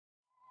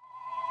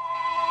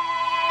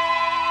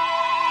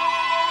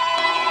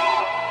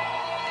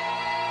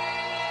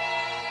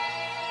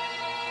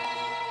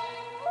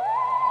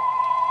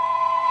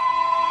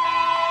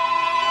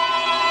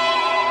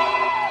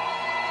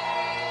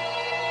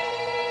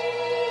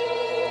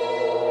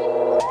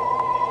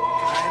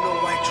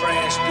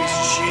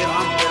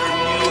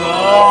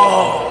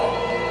Oh.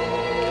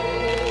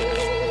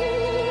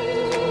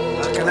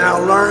 I can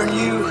outlearn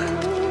you.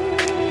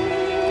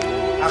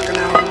 I can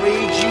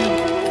outread you.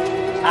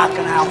 I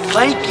can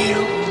outthink you.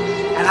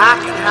 And I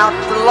can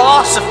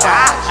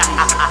out-philosophize you.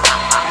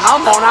 And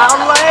I'm gonna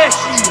outlast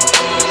you.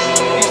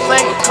 You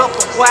think a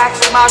couple whacks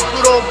of my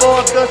good old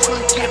boy guts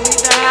will get me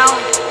down?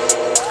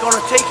 It's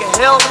gonna take a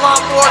hell of a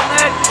lot more than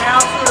that,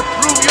 counselor, to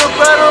prove you're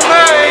better than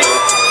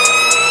me.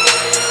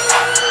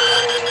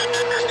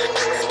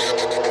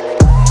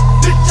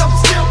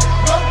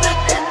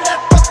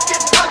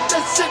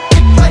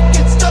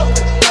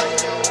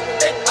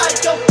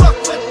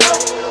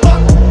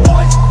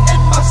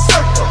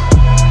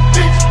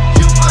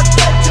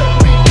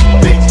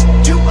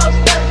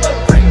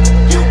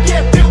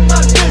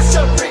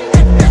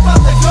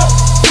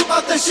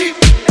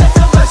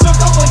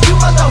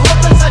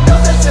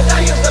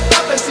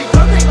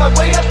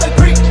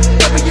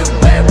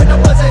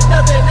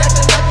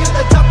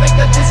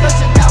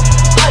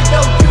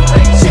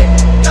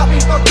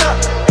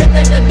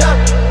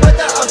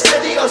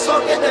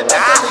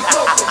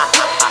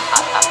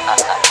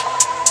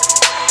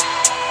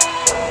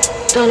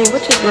 Donnie,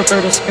 what did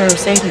Roberta Sparrow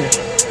say to you?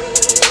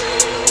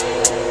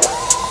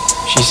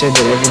 She said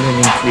that every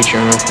living creature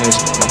on Earth has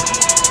a mother.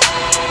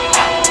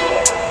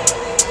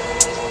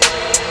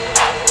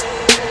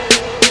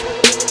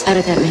 How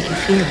did that make you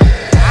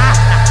feel?